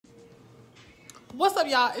What's up,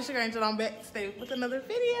 y'all? It's your girl Angel. I'm back today with another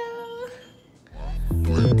video.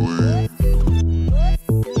 Bling bling.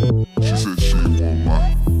 She said she want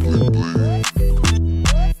my bling bling.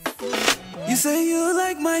 You say you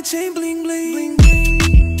like my chain bling bling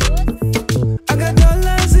bling. I got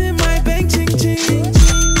dollars in my bank ching ching.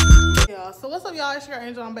 Yeah, so what's up, y'all? It's your girl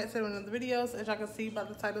Angel. I'm back today with another video. So as y'all can see by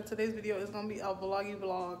the title, today's video is gonna be a vloggy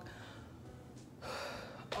vlog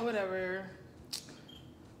or whatever.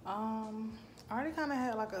 I already kind of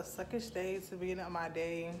had like a suckish day to the beginning of my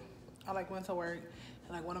day. I like went to work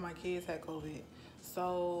and like one of my kids had COVID,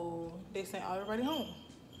 so they sent everybody home.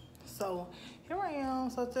 So here I am.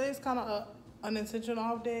 So today's kind of a unintentional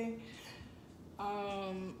off day.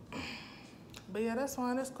 But yeah, that's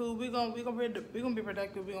fine. That's cool. We gonna be productive. We gonna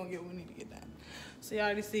get what we need to get done. So y'all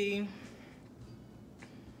already see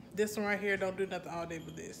this one right here. Don't do nothing all day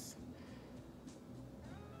but this.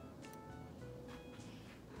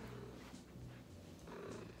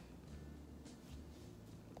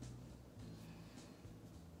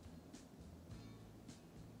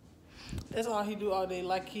 That's all he do all day.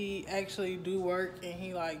 Like he actually do work and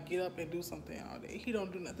he like get up and do something all day. He don't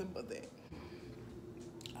do nothing but that.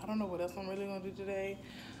 I don't know what else I'm really gonna do today.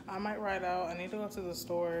 I might ride out. I need to go to the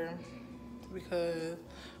store because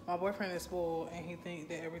my boyfriend is spoiled and he think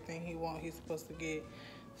that everything he want he's supposed to get.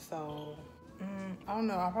 So I don't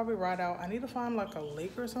know. I'll probably ride out. I need to find like a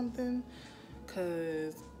lake or something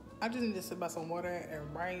because I just need to sit by some water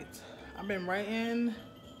and write. I've been writing.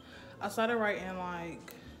 I started writing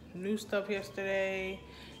like new stuff yesterday,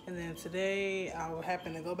 and then today I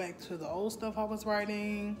happened to go back to the old stuff I was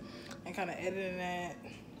writing and kind of editing that.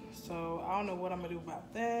 So I don't know what I'm gonna do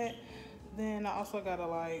about that. Then I also gotta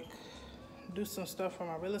like do some stuff for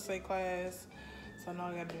my real estate class, so I know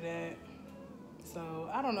I gotta do that. So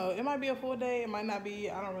I don't know, it might be a full day, it might not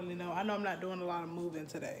be, I don't really know. I know I'm not doing a lot of moving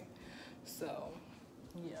today, so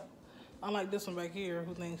yeah. Unlike this one back here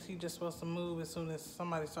who thinks he's just supposed to move as soon as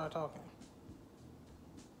somebody start talking.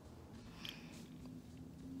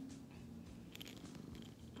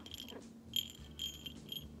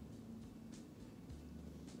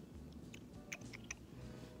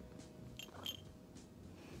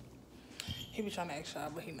 He be trying to act shy,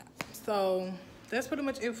 but he not. So that's pretty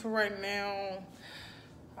much it for right now.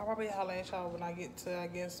 I'll probably holler at y'all when I get to, I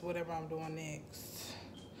guess, whatever I'm doing next.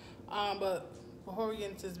 But before we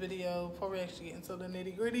get into this video, before we actually get into the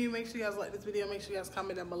nitty gritty, make sure you guys like this video. Make sure you guys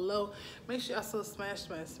comment down below. Make sure you also smash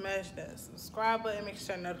that subscribe button. Make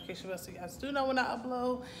sure you turn notification bell so you guys do know when I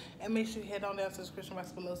upload. And make sure you head on down to the description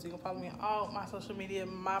box below so you can follow me on all my social media,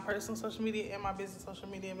 my personal social media and my business social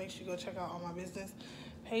media. Make sure you go check out all my business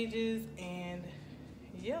pages. And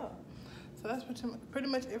yeah, so that's pretty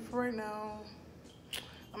much it for right now.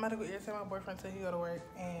 I'm about to go irritate my boyfriend until he go to work.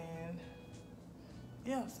 And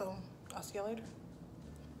yeah, so I'll see y'all later.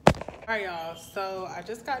 Alright, y'all, so I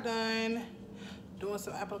just got done doing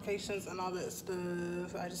some applications and all that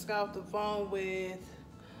stuff. I just got off the phone with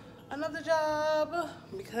another job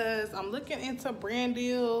because I'm looking into brand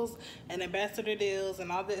deals and ambassador deals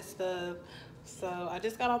and all that stuff. So I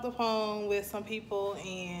just got off the phone with some people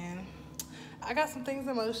and I got some things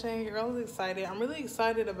in motion. Your girl is excited. I'm really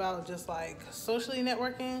excited about just like socially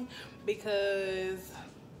networking because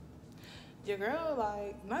your girl,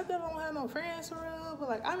 like, not that I don't have no friends for real, but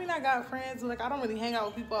like, I mean, I got friends, but like, I don't really hang out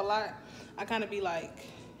with people a lot. I kind of be like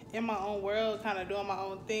in my own world, kind of doing my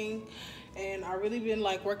own thing. And I really been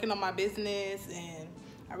like working on my business, and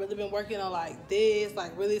I really been working on like this,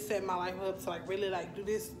 like really setting my life up to like really like do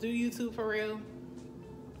YouTube for real.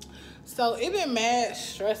 So it been mad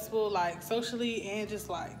stressful, like socially and just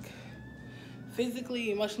like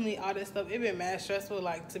physically, emotionally, all this stuff. It been mad stressful,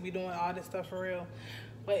 like to be doing all this stuff for real.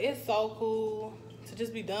 But it's so cool to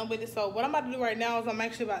just be done with it. So what I'm about to do right now is I'm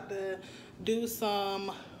actually about to do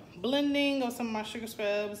some blending of some of my sugar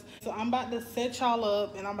scrubs. So I'm about to set y'all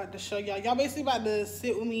up and I'm about to show y'all. Y'all basically about to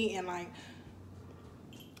sit with me and like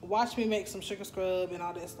watch me make some sugar scrub and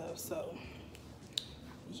all that stuff. So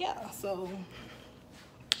yeah, so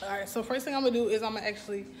all right, so first thing I'm gonna do is I'm gonna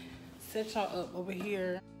actually set y'all up over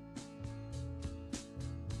here.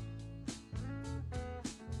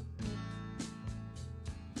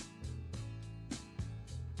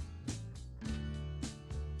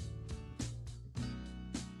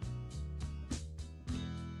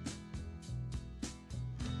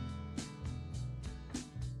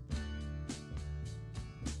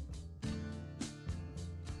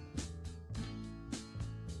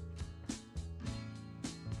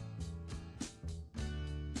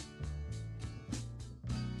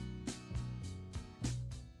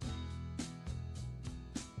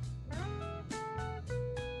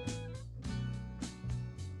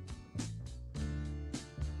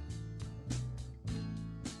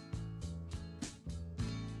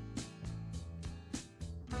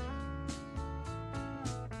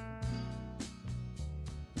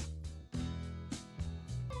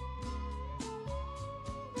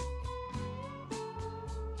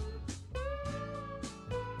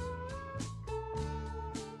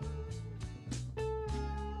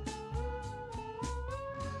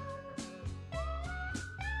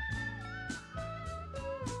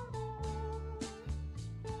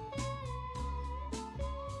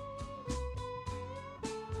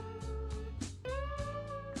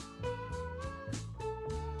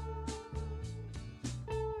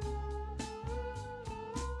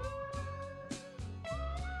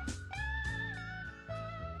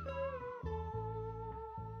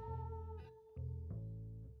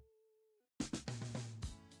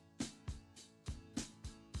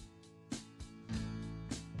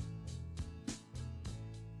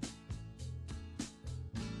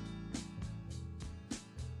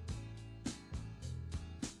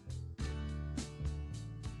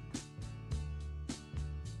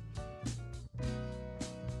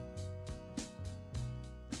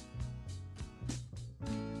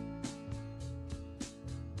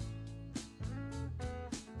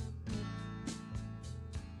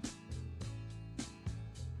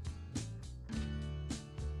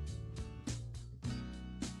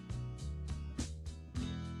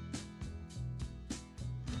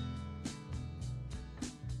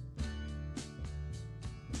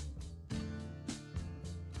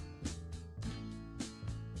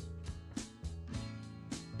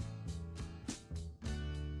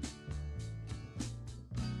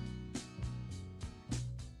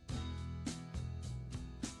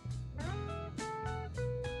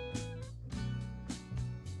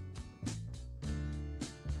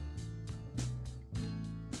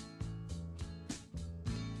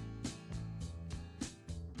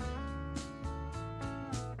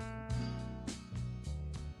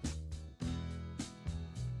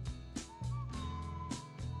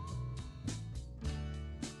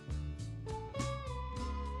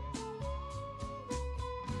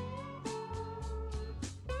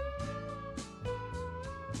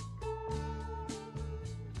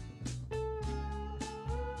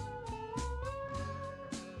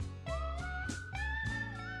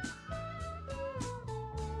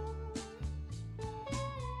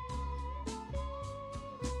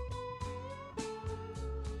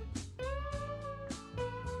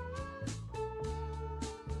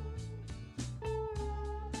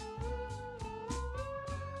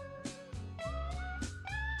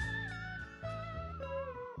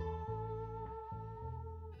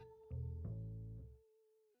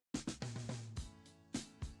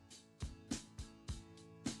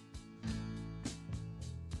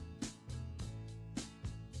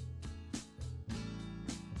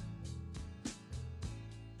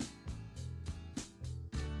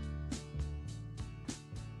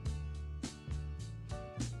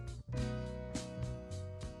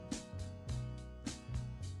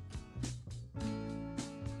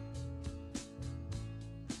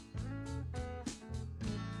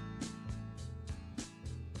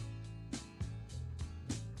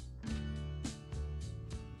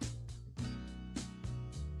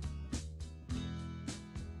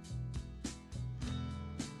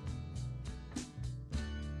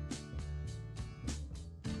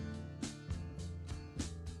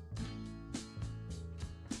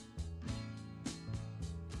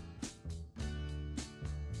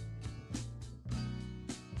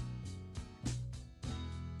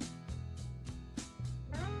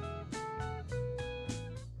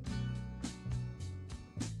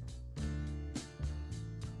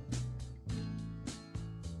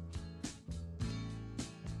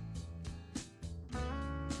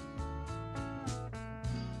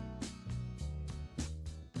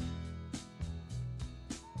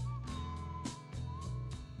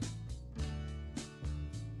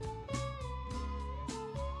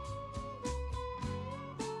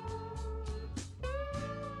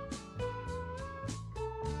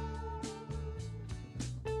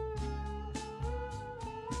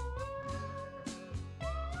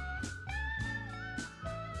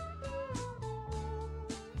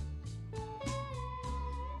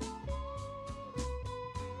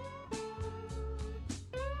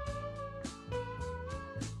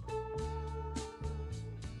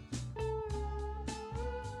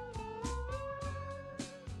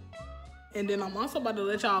 And then I'm also about to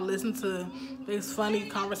let y'all listen to this funny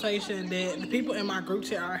conversation that the people in my group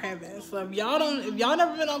chat are having. So if y'all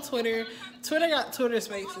never been on Twitter, Twitter got Twitter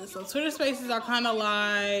Spaces. So Twitter Spaces are kind of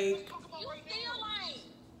like,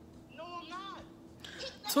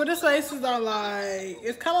 Twitter Spaces are like,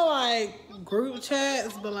 it's kind of like group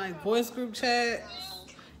chats, but like voice group chats.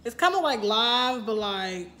 It's kind of like live, but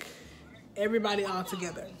like everybody all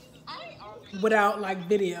together without like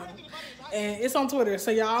video. And it's on Twitter. So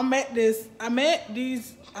y'all, I met these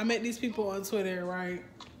people on Twitter, right?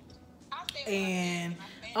 And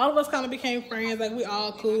all of us kind of became friends. Like, we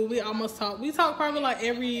all cool. We almost talk. We talk probably like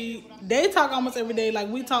they talk almost every day. Like,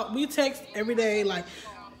 we text every day. Like,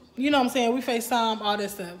 you know what I'm saying? We FaceTime, all that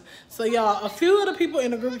stuff. So y'all, a few of the people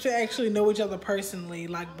in the group chat actually know each other personally,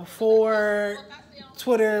 like before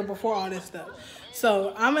Twitter, before all this stuff.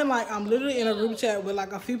 So I'm literally in a group chat with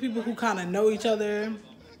like a few people who kind of know each other.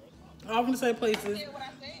 All from the same places,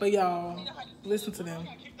 but y'all, listen to them.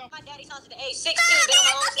 My daddy talks to the age 16, been on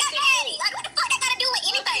my own since 16. Like, what the fuck that gotta do with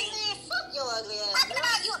anything? Man, fuck your ugly ass. Talking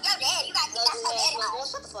about you and your dad, you got some daddy house.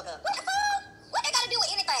 Shut the fuck up. What the fuck? What that gotta do with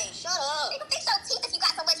anything? Shut up. People fix your teeth if you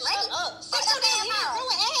got so much money. Shut up. Fix your damn house. Grow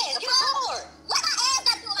an ass. Get a cord. What my ass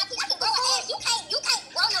gotta do with my teeth? I can grow an ass. You can't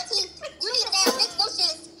grow no teeth. You need a damn fix those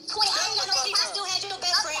shit. 20 I ain't got no teeth. I still had your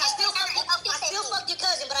best friend. I still fucked your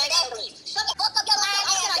cousin, but I ain't got no teeth. Shut the fuck up your line.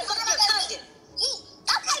 I said I fucked your cousin.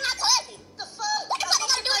 Okay, my cousin. The fuck? What the fuck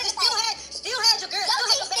you gotta do with this? Still had your girl.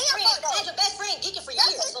 Still had your best friend geeking for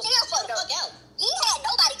years. So shut the fuck out. You had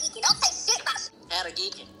nobody geeking. Don't say shit about shit. Had her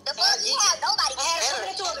geeking. The fuck? You had nobody geeking. I had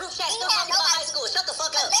her into a group chat. Still talking about high school. Shut the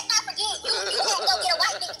fuck up. Let's not forget. You had to go get a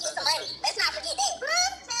white bitch to get some money. Let's not forget that.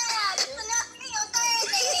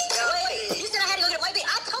 Wait, you said I had to go get a white bitch.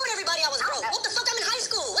 I told everybody I was broke. What the fuck? I'm in high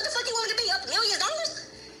school. What the fuck you want me to be? Up millions of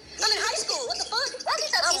dollars? I'm in high school. What the fuck?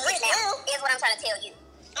 I'm rich now. Is what I'm trying to tell you.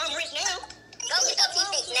 I'm rich now. Go get your teeth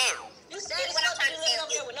fixed now. You said what I'm trying to tell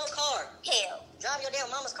you. With no car. Hell. Drive your damn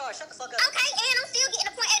mama's car. Shut the fuck up. Okay, and I'm still getting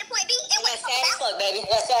to point A to point B. And that's sad as fuck, baby.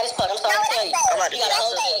 That's sad as fuck. I'm sorry to tell you. You got a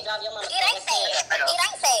whole day to drive your mama's car. It ain't sad. It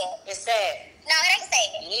ain't sad. It's sad. No, it ain't sad.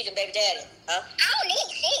 You need your baby daddy, huh? I don't need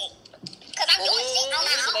shit. Because I'm doing shit on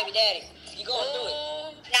my own. Baby daddy. You going to do it.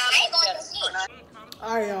 No, I ain't going to do shit.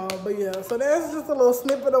 Alright, y'all, but yeah, so that's just a little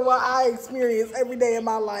snippet of what I experience every day in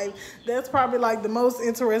my life. That's probably like the most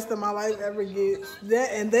interesting my life ever gets.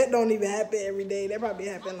 That don't even happen every day. That probably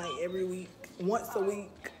happen like every week, once a week,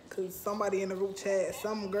 cause somebody in the group chat,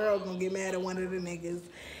 some girl gonna get mad at one of the niggas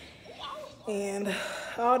and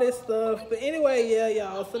all this stuff. But anyway, yeah,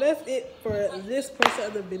 y'all, so that's it for this portion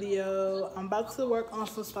of the video. I'm about to work on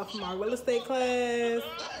some stuff for my real estate class,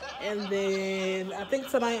 and then I think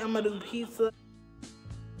tonight I'm gonna do pizza.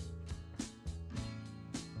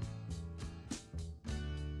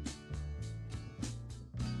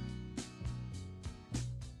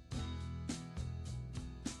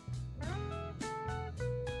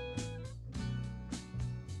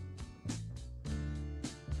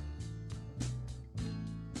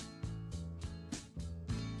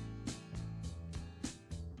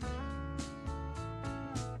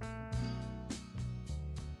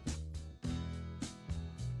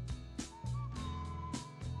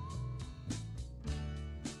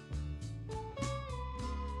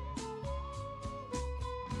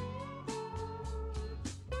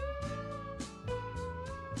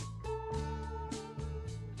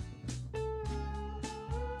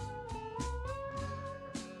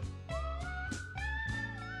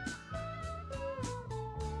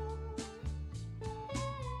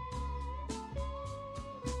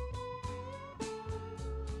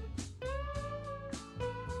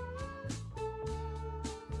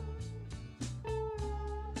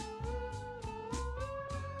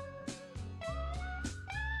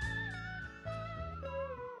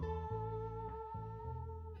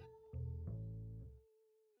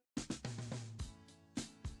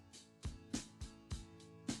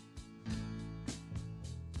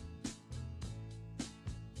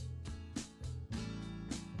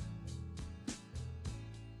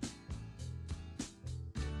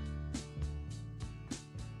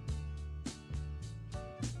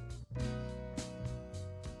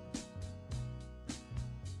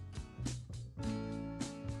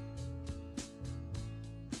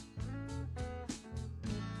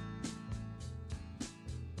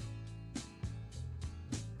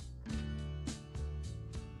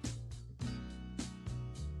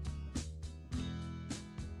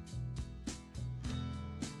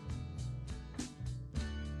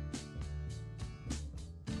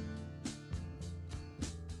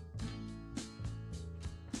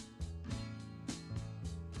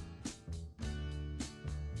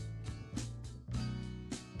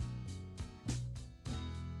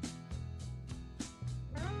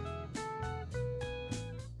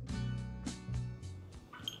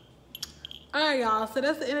 Alright, y'all. So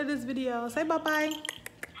that's the end of this video. Say bye-bye.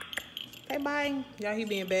 Say bye. Y'all, he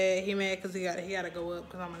being bad. He mad because he gotta go up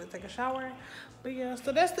because I'm going to take a shower. But yeah,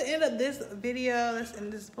 so that's the end of this video. That's in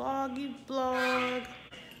this vloggy vlog.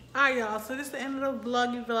 Alright, y'all. So this is the end of the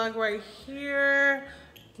vloggy vlog right here.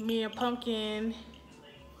 Me and Pumpkin.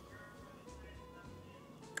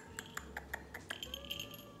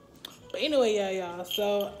 But anyway, yeah, y'all.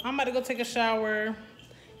 So I'm about to go take a shower.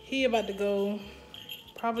 He about to go.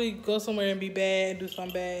 Probably go somewhere and be bad, do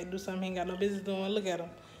something bad, do something he ain't got no business doing. Look at him.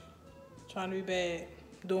 Trying to be bad,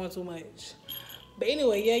 doing too much. But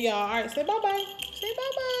anyway, yeah, y'all. All right, say bye-bye. Say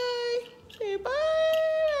bye-bye. Say bye.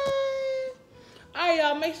 All right,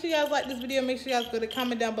 y'all. Make sure you guys like this video. Make sure you guys go to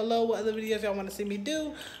comment down below what other videos y'all want to see me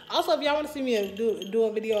do. Also, if y'all want to see me do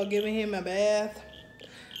a video of giving him a bath,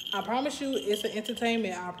 I promise you it's an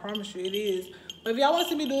entertainment. I promise you it is. But if y'all want to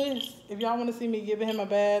see me do this, if y'all want to see me giving him a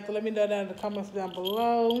bath, let me know down in the comments down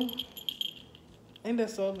below. Ain't that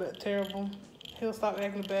so terrible? He'll stop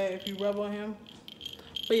acting bad if you rub on him.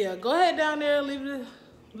 But yeah, go ahead down there,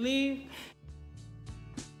 leave.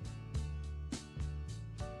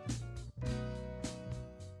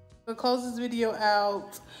 I'll close this video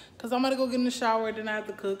out because I'm gonna go get in the shower, then I have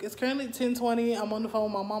to cook. It's currently 10:20. I'm on the phone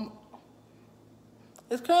with my mom.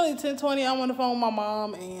 It's currently 10:20. I'm on the phone with my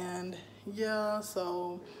mom, and yeah,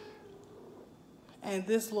 so, and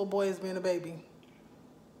this little boy is being a baby.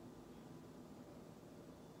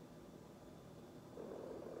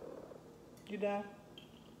 You done?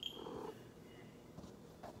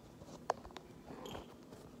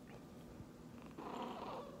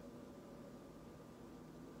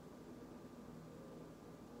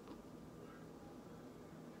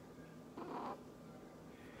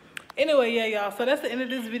 Anyway, yeah, y'all. So that's the end of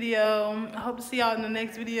this video. I hope to see y'all in the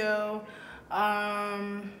next video.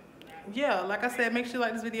 Yeah, like I said, make sure you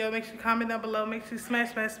like this video. Make sure you comment down below. Make sure you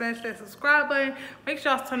smash that subscribe button. Make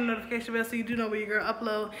sure y'all turn the notification bell so you do know when your girl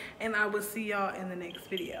upload. And I will see y'all in the next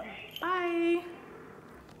video. Bye.